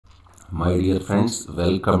My dear friends,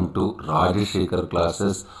 welcome to Rajashekar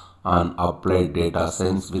classes on Applied Data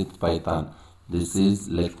Science with Python. This is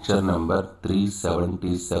lecture number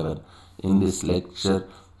 377. In this lecture,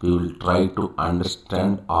 we will try to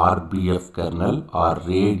understand Rbf kernel or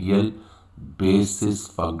Radial Basis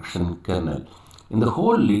Function Kernel. In the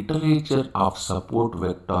whole literature of support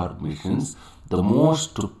vector missions, the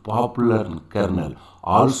most popular kernel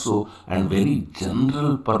also and very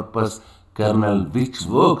general purpose kernel which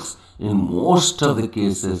works in most of the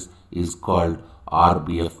cases is called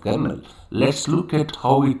Rbf kernel. Let's look at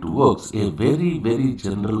how it works. A very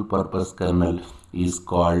general purpose kernel is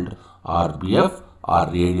called Rbf or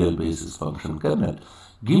Radial Basis Function Kernel.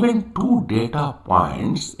 Given two data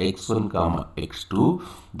points x1 comma x2,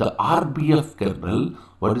 the Rbf kernel,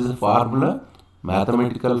 what is the formula?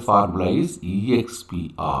 Mathematical formula is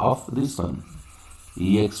exp of this one,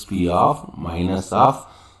 exp of minus of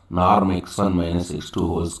norm x1 minus x2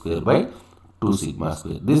 whole square by 2 sigma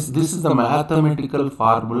square. This is the mathematical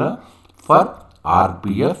formula for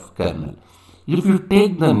Rbf kernel. If you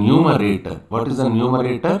take the numerator, what is the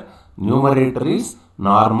numerator? Numerator is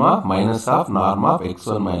norm of minus of norm of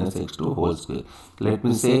x1 minus x2 whole square. Let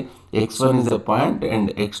me say x1 is a point and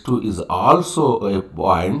x2 is also a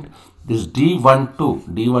point. This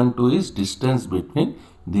d12 is distance between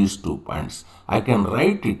these 2 points. I can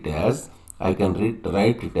write it as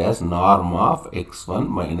norm of x1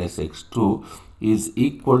 minus x2 is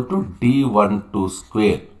equal to d12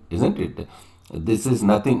 square, isn't it? This is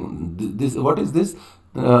nothing. This what is this?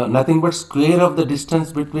 Nothing but square of the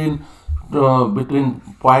distance between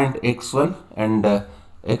point x1 and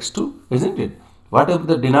x2, isn't it? What is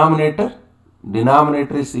the denominator?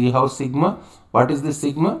 Denominator is, see how sigma. What is the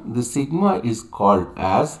sigma? The sigma is called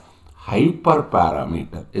as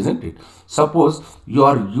hyperparameter, isn't it? Suppose you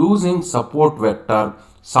are using support vector,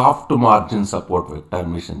 soft margin support vector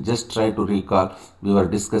mission. Just try to recall, we were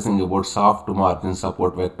discussing about soft margin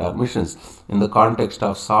support vector missions. In the context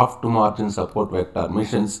of soft margin support vector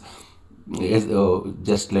missions,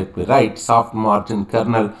 just let me write soft margin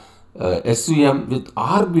kernel SVM with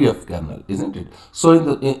Rbf kernel, isn't it? So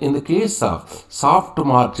in the case of soft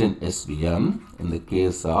margin SVM,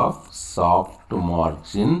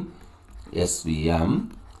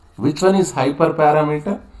 which one is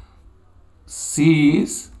hyperparameter? C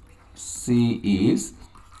is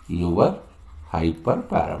your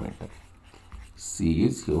hyperparameter. C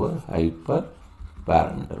is your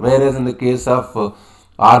hyperparameter. Whereas in the case of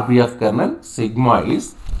Rbf kernel, sigma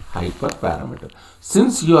is hyperparameter.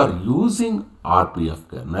 Since you are using Rbf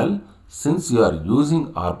kernel,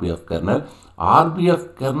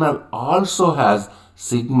 Rbf kernel also has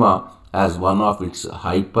sigma as one of its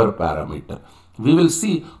hyperparameter. We will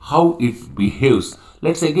see how it behaves.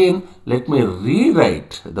 Let me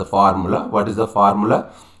rewrite the formula. What is the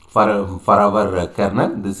formula for our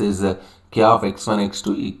kernel? This is k of x1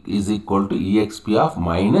 x2 is equal to exp of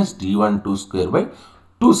minus d12 square by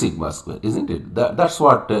 2 sigma square, isn't it? That's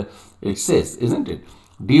what it says, isn't it?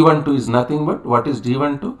 d12 is nothing but, what is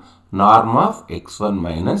d12? Norm of x1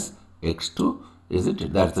 minus x2, isn't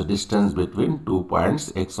it? That's the distance between 2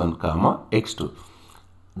 points x1 comma x2.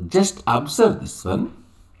 Just observe this one.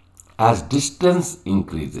 As distance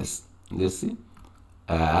increases, you see,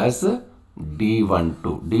 as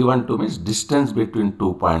d12 means distance between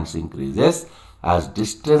 2 points increases. As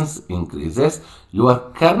distance increases, your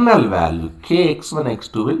kernel value kx1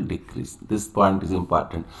 x2 will decrease. This point is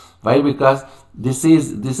important. Why? Because this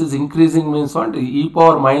is increasing means what? E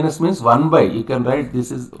power minus means 1 by, you can write this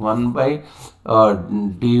is 1 by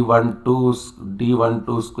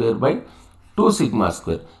d12 square by 2 sigma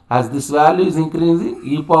square. As this value is increasing,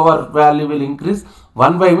 e power value will increase.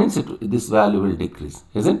 1 by means this value will decrease,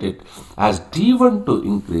 isn't it? As d12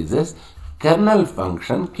 increases, kernel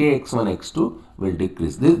function kx1 x2 will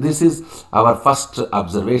decrease. This is our first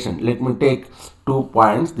observation. Let me take 2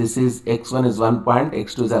 points. This is x1 is 1 point,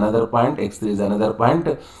 x2 is another point, x3 is another point.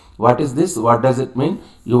 What is this? What does it mean?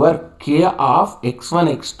 Your k of x1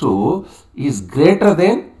 x2 is greater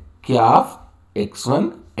than k of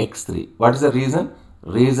x1 x3. What is the reason?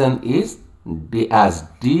 Reason is as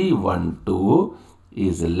d12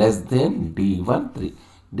 is less than d13.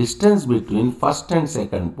 Distance between first and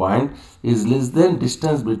second point is less than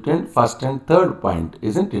distance between first and third point,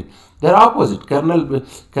 isn't it? They are opposite. Kernel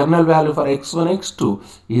value for x1 x2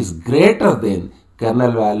 is greater than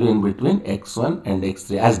kernel value in between x1 and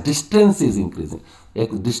x3 as distance is increasing.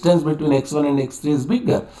 Distance between x1 and x3 is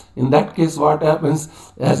bigger. In that case, what happens?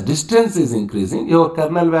 As distance is increasing, your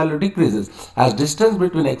kernel value decreases. As distance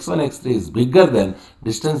between x1 and x3 is bigger than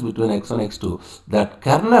distance between x1 and x2, that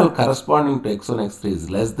kernel corresponding to x1 and x3 is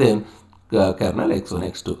less than kernel x1,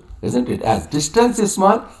 x2, isn't it? As distance is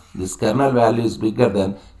small, this kernel value is bigger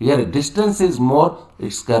than, here distance is more,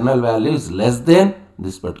 its kernel value is less than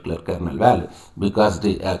this particular kernel value, because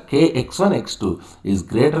the k x1, x2 is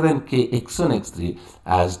greater than k x1, x3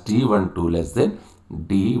 as d12 less than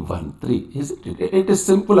d13, isn't it? It is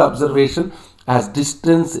simple observation. As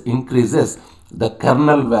distance increases, the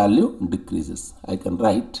kernel value decreases. I can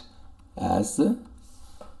write as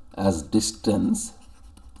distance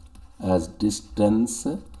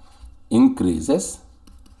increases,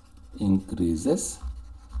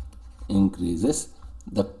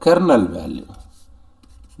 the kernel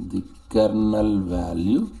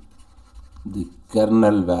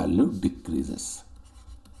value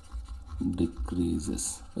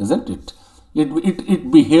decreases, isn't it?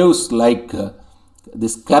 It behaves like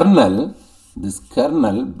this kernel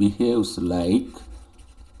behaves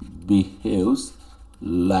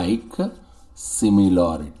like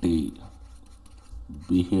similarity,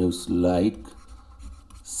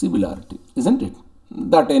 isn't it?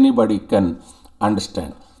 That anybody can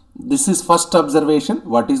understand. This is first observation.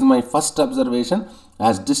 What is my first observation?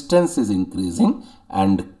 As distance is increasing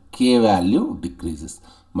and k value decreases.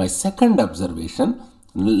 My second observation,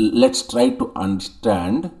 let's try to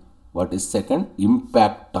understand what is second.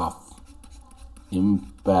 Impact of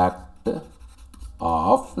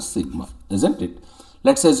sigma, isn't it?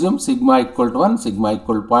 Let's assume sigma equal to 1, sigma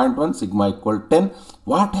equal to 0.1, sigma equal to 10.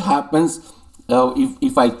 What happens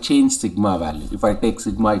if I change sigma value? If I take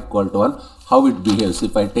sigma equal to 1, how it behaves?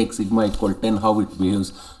 If I take sigma equal to 10, how it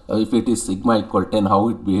behaves? If it is sigma equal to 10, how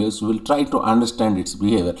it behaves? We will try to understand its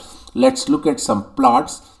behavior. Let's look at some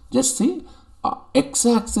plots. Just see,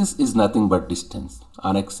 x-axis is nothing but distance.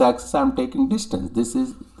 On x-axis, I am taking distance. This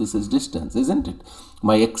is distance, isn't it?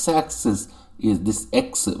 My x-axis is this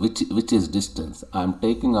x, which is distance. I am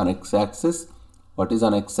taking on x-axis. What is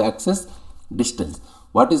on x-axis? Distance.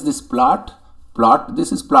 What is this plot?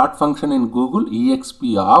 This is plot function in Google. exp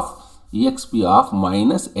of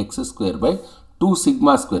minus x square by 2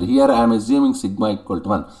 sigma square. Here I am assuming sigma equal to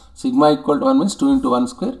 1. Sigma equal to 1 means 2 into 1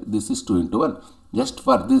 square. This is 2 into 1. Just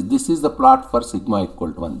for this is the plot for sigma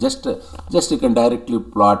equal to 1. Just you can directly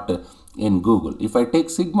plot in Google. If I take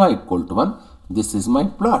sigma equal to 1, this is my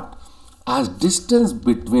plot. As distance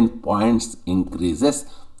between points increases,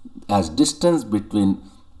 if distance between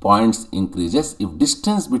points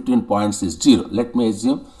is 0, let me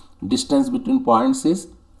assume distance between points is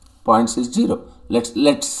 0. Let's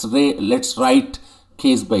write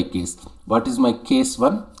case by case. What is my case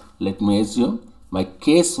 1? Let me assume my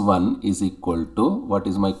case 1 is equal to, what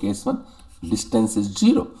is my case 1? Distance is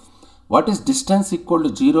 0. What is distance equal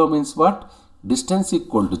to 0 means what? Distance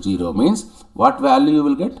equal to 0 means what value you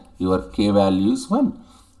will get? Your k value is 1.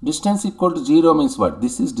 Distance equal to 0 means what?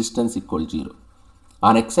 This is distance equal to 0.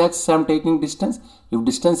 On x-axis I am taking distance. If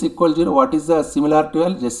distance equal to 0, what is the similarity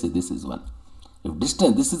value? Just say this is 1. If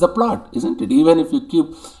distance, this is a plot, isn't it? Even if you keep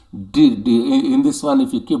in this one,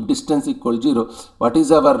 if you keep distance equal to 0, what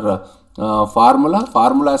is our formula?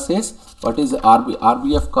 Formula says, what is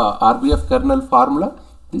Rbf kernel formula?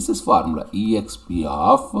 This is formula exp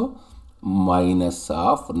of minus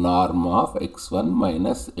of norm of x1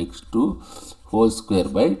 minus x2 whole square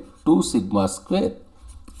by 2 sigma square.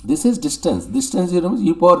 This is distance. Distance 0 means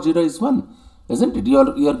e power 0 is 1, isn't it? You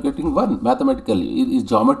are getting 1 mathematically. It is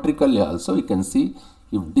geometrically also. You can see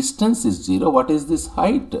if distance is 0, what is this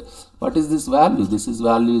height? What is this value? This is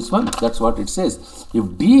value is 1. That's what it says.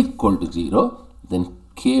 If d equal to 0, then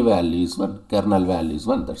k value is 1. Kernel value is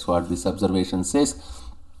 1. That's what this observation says.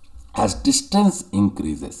 As distance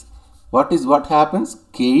increases, what happens?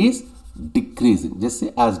 K is decreasing. Just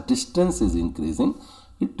say as distance is increasing,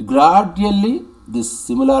 it gradually this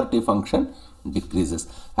similarity function decreases.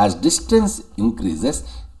 As distance increases,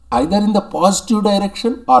 either in the positive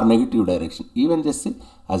direction or negative direction. Even just say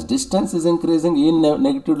as distance is increasing in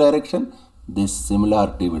negative direction, this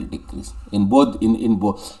similarity will decrease. In both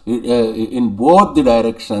the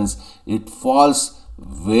directions, it falls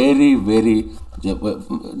very.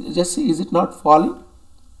 Just see, is it not falling?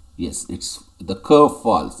 Yes, the curve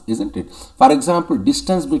falls, isn't it? For example,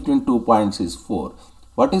 distance between 2 points is 4.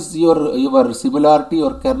 What is your similarity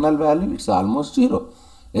or kernel value? It's almost 0,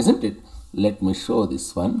 isn't it? Let me show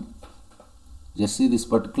this one. Just see this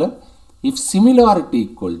particular. If similarity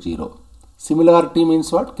equal 0, similarity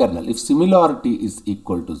means what? Kernel. If similarity is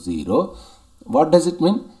equal to 0, what does it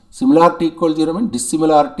mean? Similarity equal to 0 means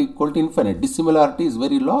dissimilarity equal to infinite. Dissimilarity is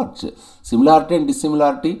very large. Similarity and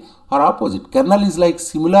dissimilarity are opposite. Kernel is like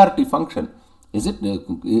similarity function. Is it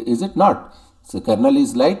not? So kernel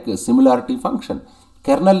is like a similarity function.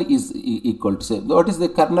 kernel is equal to, say, what is the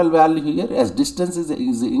kernel value here? As distance is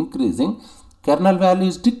increasing, kernel value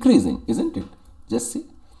is decreasing, isn't it? Just see.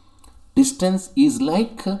 Distance is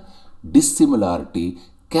like dissimilarity,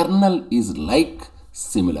 kernel is like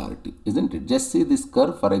similarity, isn't it? Just see this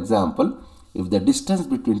curve. For example, if the distance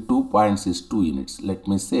between 2 points is 2 units, let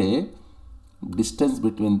me say distance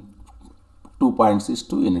between 2 points is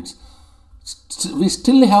 2 units, we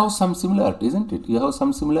still have some similarity, isn't it? You have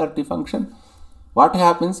some similarity function. What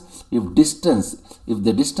happens if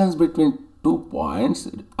the distance between 2 points,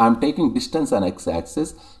 I am taking distance on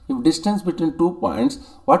x-axis, if distance between 2 points,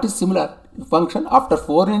 what is similar function? After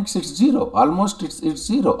 4 units it's 0, almost it's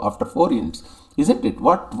 0 after 4 units, isn't it?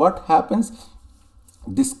 What happens?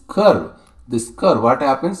 This curve, what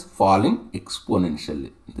happens? Falling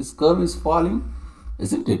exponentially. This curve is falling,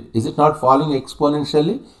 isn't it? Is it not falling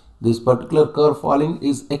exponentially? This particular curve falling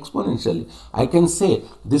is exponentially. I can say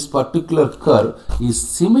this particular curve is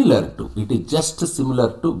similar to, it is just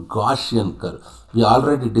similar to Gaussian curve. We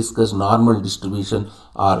already discussed normal distribution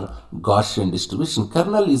or Gaussian distribution.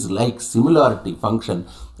 Kernel is like similarity function.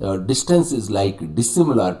 Distance is like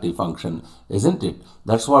dissimilarity function, isn't it?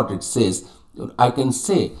 That's what it says. I can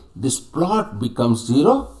say this plot becomes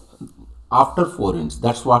 0 after 4 units.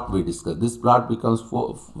 That's what we discussed. This plot becomes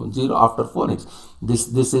 0 after 4 units.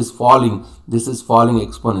 This is falling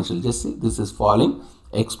exponentially. Just see, this is falling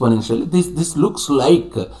exponentially. This looks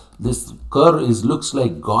like, this curve looks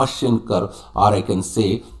like Gaussian curve, or I can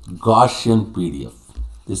say Gaussian PDF.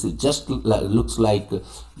 This is just looks like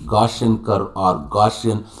Gaussian curve or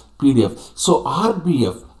Gaussian PDF. So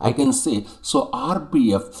RBF, I can say, so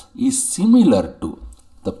RBF is similar to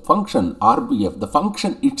the function RBF. The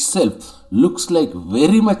function itself looks like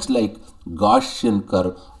very much like Gaussian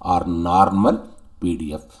curve or normal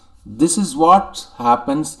PDF. This is what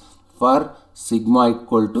happens for sigma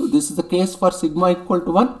equal to, this is the case for sigma equal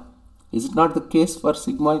to 1. Is it not the case for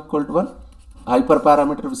sigma equal to 1?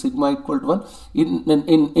 Hyperparameter of sigma equal to 1.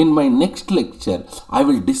 In my next lecture, I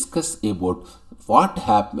will discuss about what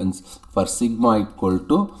happens for sigma equal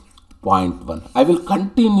to 0.1. I will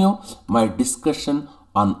continue my discussion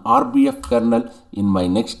on Rbf kernel in my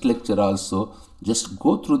next lecture also. Just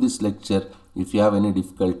go through this lecture. If you have any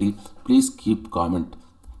difficulty, please keep comment.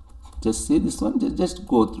 Just see this one, just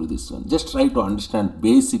go through this one. Just try to understand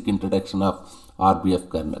basic introduction of Rbf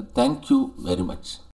kernel. Thank you very much.